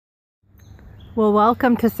Well,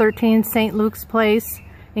 welcome to 13 St. Luke's Place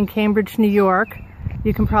in Cambridge, New York.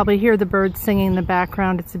 You can probably hear the birds singing in the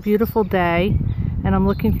background. It's a beautiful day, and I'm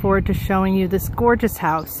looking forward to showing you this gorgeous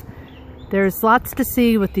house. There's lots to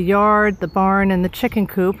see with the yard, the barn, and the chicken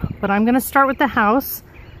coop, but I'm going to start with the house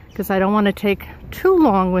because I don't want to take too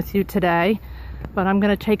long with you today, but I'm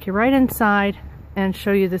going to take you right inside and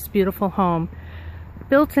show you this beautiful home.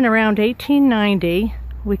 Built in around 1890,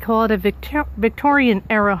 we call it a Victorian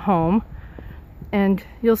Era home. And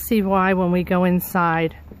you'll see why when we go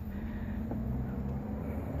inside.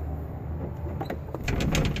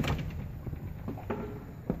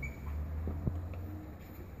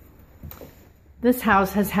 This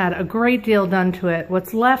house has had a great deal done to it.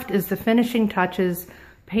 What's left is the finishing touches,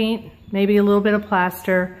 paint, maybe a little bit of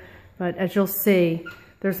plaster, but as you'll see,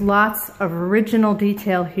 there's lots of original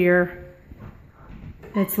detail here.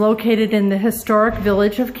 It's located in the historic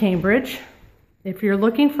village of Cambridge. If you're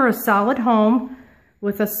looking for a solid home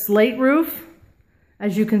with a slate roof,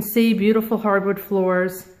 as you can see, beautiful hardwood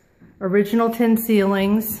floors, original tin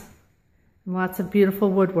ceilings, and lots of beautiful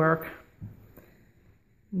woodwork.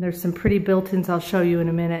 And there's some pretty built-ins I'll show you in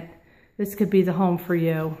a minute. This could be the home for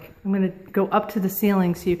you. I'm going to go up to the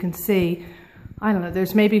ceiling so you can see. I don't know,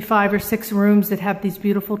 there's maybe 5 or 6 rooms that have these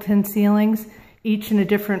beautiful tin ceilings, each in a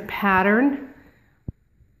different pattern.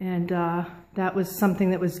 And that was something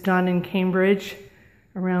that was done in Cambridge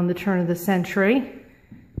around the turn of the century.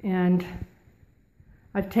 And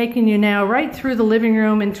I've taken you now right through the living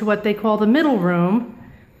room into what they call the middle room.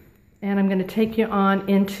 And I'm going to take you on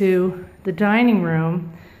into the dining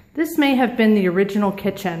room. This may have been the original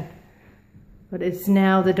kitchen, but it's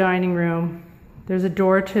now the dining room. There's a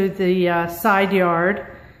door to the side yard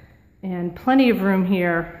and plenty of room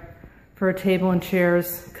here for a table and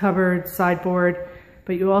chairs, cupboard, sideboard,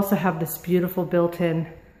 but you also have this beautiful built-in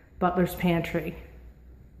butler's pantry.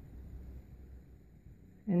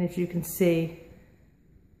 And as you can see,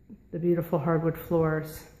 the beautiful hardwood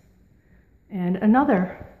floors and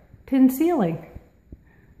another tin ceiling.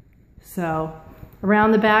 So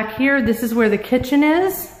around the back here, this is where the kitchen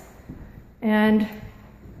is. And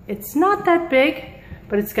it's not that big,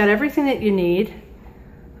 but it's got everything that you need.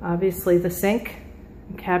 Obviously the sink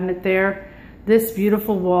and cabinet there. This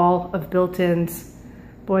beautiful wall of built-ins.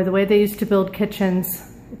 Boy, the way they used to build kitchens,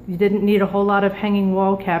 you didn't need a whole lot of hanging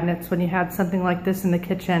wall cabinets when you had something like this in the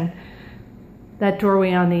kitchen. That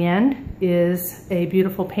doorway on the end is a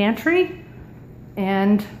beautiful pantry.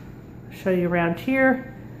 And I'll show you around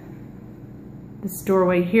here. This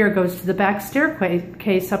doorway here goes to the back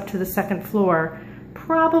staircase up to the second floor,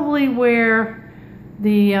 probably where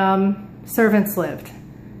the servants lived.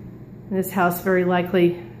 This house very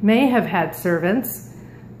likely may have had servants.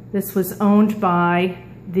 This was owned by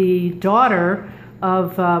the daughter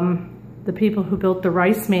of the people who built the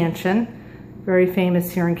Rice Mansion, very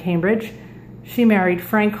famous here in Cambridge. She married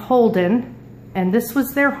Frank Holden, and this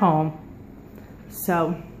was their home.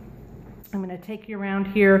 So I'm going to take you around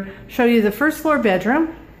here, show you the first floor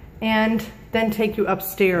bedroom, and then take you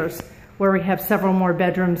upstairs where we have several more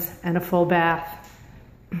bedrooms and a full bath.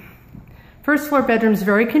 First floor bedroom is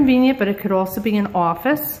very convenient, but it could also be an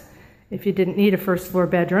office if you didn't need a first floor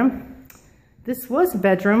bedroom. This was a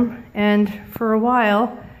bedroom, and for a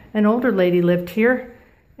while, an older lady lived here,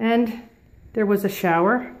 and there was a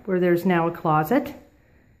shower where there's now a closet,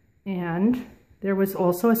 and there was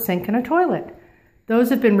also a sink and a toilet.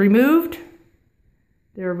 Those have been removed.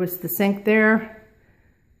 There was the sink there.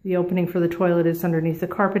 The opening for the toilet is underneath the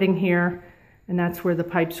carpeting here, and that's where the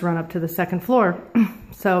pipes run up to the second floor.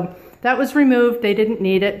 So that was removed. They didn't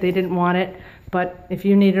need it. They didn't want it. But if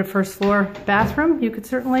you needed a first floor bathroom, you could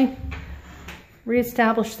certainly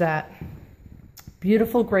reestablish that.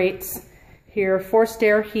 Beautiful grates here, forced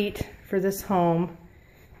air heat for this home,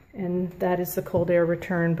 and that is the cold air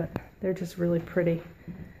return, but they're just really pretty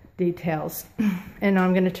details. And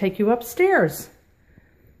I'm going to take you upstairs.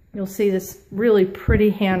 You'll see this really pretty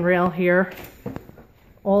handrail here,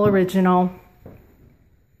 all original.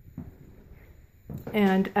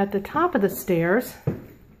 And at the top of the stairs,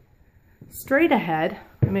 straight ahead,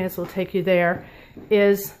 I may as well take you there,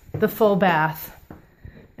 is the full bath.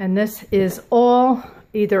 And this is all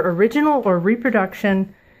either original or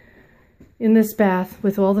reproduction in this bath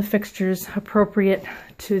with all the fixtures appropriate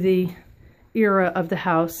to the era of the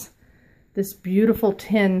house. This beautiful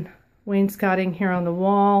tin wainscoting here on the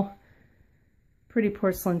wall, pretty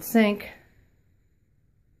porcelain sink,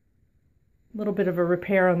 a little bit of a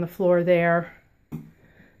repair on the floor there.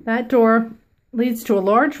 That door leads to a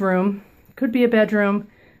large room, could be a bedroom.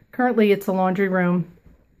 Currently it's a laundry room,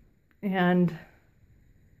 and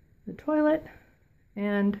the toilet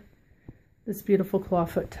and this beautiful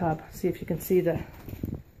clawfoot tub. See if you can see the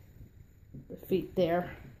feet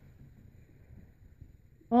there.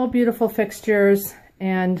 All beautiful fixtures,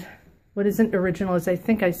 and what isn't original, as I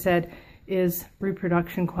think I said, is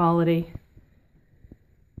reproduction quality.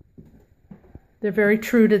 They're very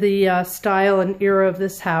true to the style and era of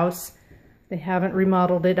this house. They haven't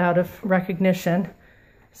remodeled it out of recognition.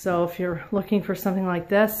 So if you're looking for something like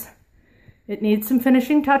this, it needs some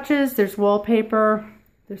finishing touches. There's wallpaper,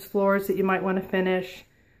 there's floors that you might want to finish,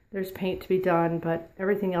 there's paint to be done, but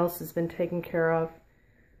everything else has been taken care of.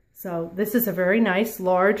 So this is a very nice,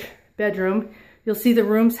 large bedroom. You'll see the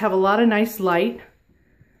rooms have a lot of nice light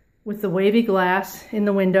with the wavy glass in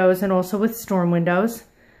the windows and also with storm windows.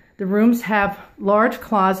 The rooms have large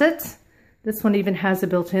closets. This one even has a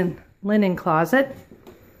built-in linen closet.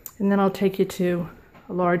 And then I'll take you to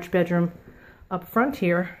a large bedroom up front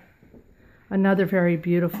here. Another very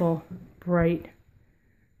beautiful, bright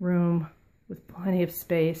room with plenty of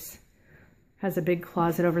space. Has a big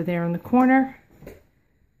closet over there in the corner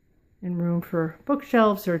and room for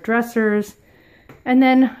bookshelves or dressers. And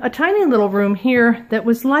then a tiny little room here that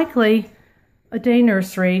was likely a day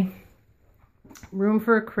nursery, room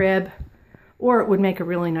for a crib, or it would make a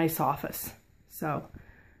really nice office. So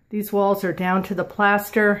these walls are down to the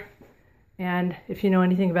plaster, and if you know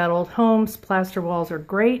anything about old homes, plaster walls are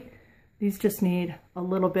great. These just need a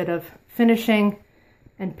little bit of finishing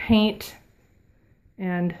and paint,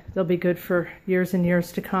 and they'll be good for years and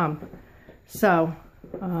years to come. So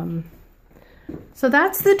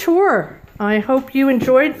that's the tour. I hope you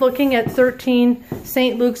enjoyed looking at 13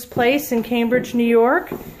 St. Luke's Place in Cambridge, New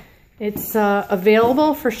York. It's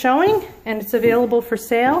available for showing and it's available for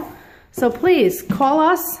sale. So please call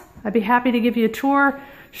us. I'd be happy to give you a tour,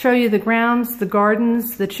 show you the grounds, the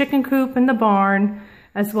gardens, the chicken coop and the barn,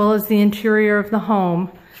 as well as the interior of the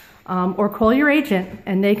home. Or call your agent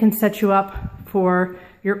and they can set you up for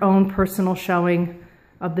your own personal showing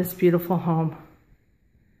of this beautiful home.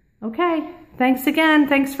 Okay, thanks again.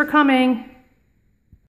 Thanks for coming.